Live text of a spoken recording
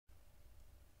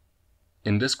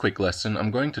In this quick lesson, I'm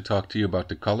going to talk to you about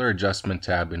the Color Adjustment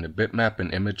tab in the Bitmap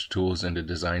and Image Tools in the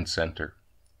Design Center.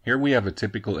 Here we have a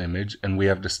typical image, and we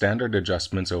have the standard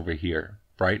adjustments over here: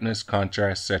 brightness,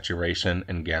 contrast, saturation,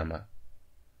 and gamma.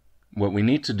 What we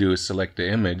need to do is select the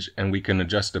image, and we can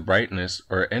adjust the brightness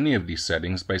or any of these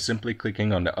settings by simply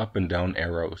clicking on the up and down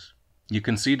arrows. You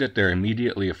can see that they're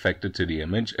immediately affected to the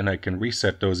image, and I can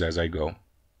reset those as I go.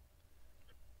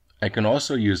 I can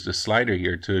also use the slider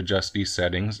here to adjust these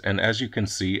settings, and as you can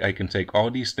see, I can take all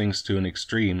these things to an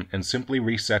extreme and simply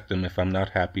reset them if I'm not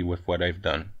happy with what I've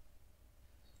done.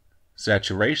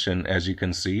 Saturation, as you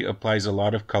can see, applies a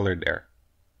lot of color there.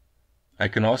 I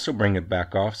can also bring it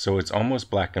back off so it's almost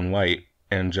black and white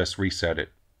and just reset it.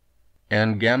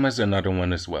 And gamma is another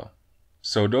one as well.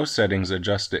 So those settings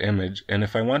adjust the image, and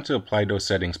if I want to apply those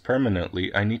settings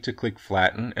permanently, I need to click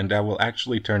flatten, and that will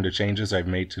actually turn the changes I've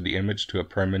made to the image to a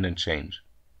permanent change.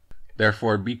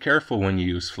 Therefore, be careful when you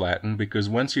use flatten, because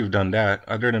once you've done that,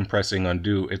 other than pressing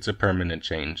undo, it's a permanent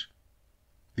change.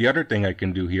 The other thing I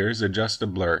can do here is adjust the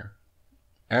blur.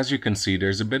 As you can see,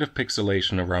 there's a bit of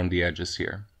pixelation around the edges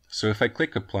here. So if I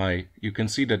click apply, you can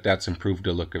see that that's improved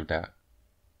the look of that.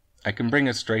 I can bring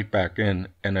it straight back in,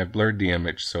 and I've blurred the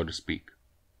image, so to speak.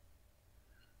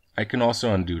 I can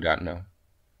also undo that now.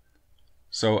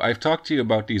 So I've talked to you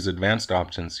about these advanced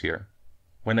options here.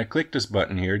 When I click this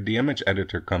button here, the image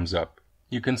editor comes up.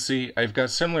 You can see I've got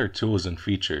similar tools and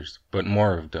features, but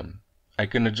more of them. I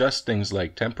can adjust things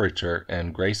like temperature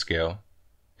and grayscale,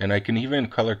 and I can even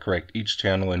color correct each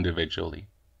channel individually.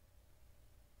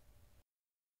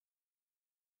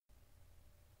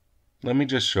 Let me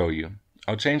just show you.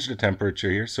 I'll change the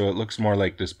temperature here so it looks more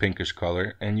like this pinkish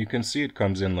color, and you can see it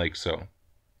comes in like so.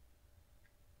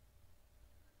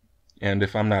 And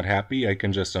if I'm not happy, I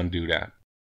can just undo that.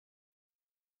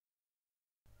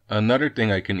 Another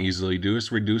thing I can easily do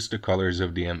is reduce the colors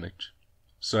of the image.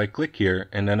 So I click here,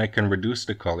 and then I can reduce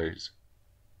the colors.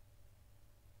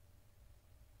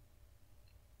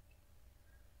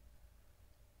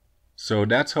 So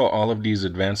that's how all of these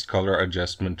advanced color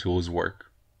adjustment tools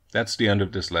work. That's the end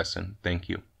of this lesson. Thank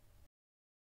you.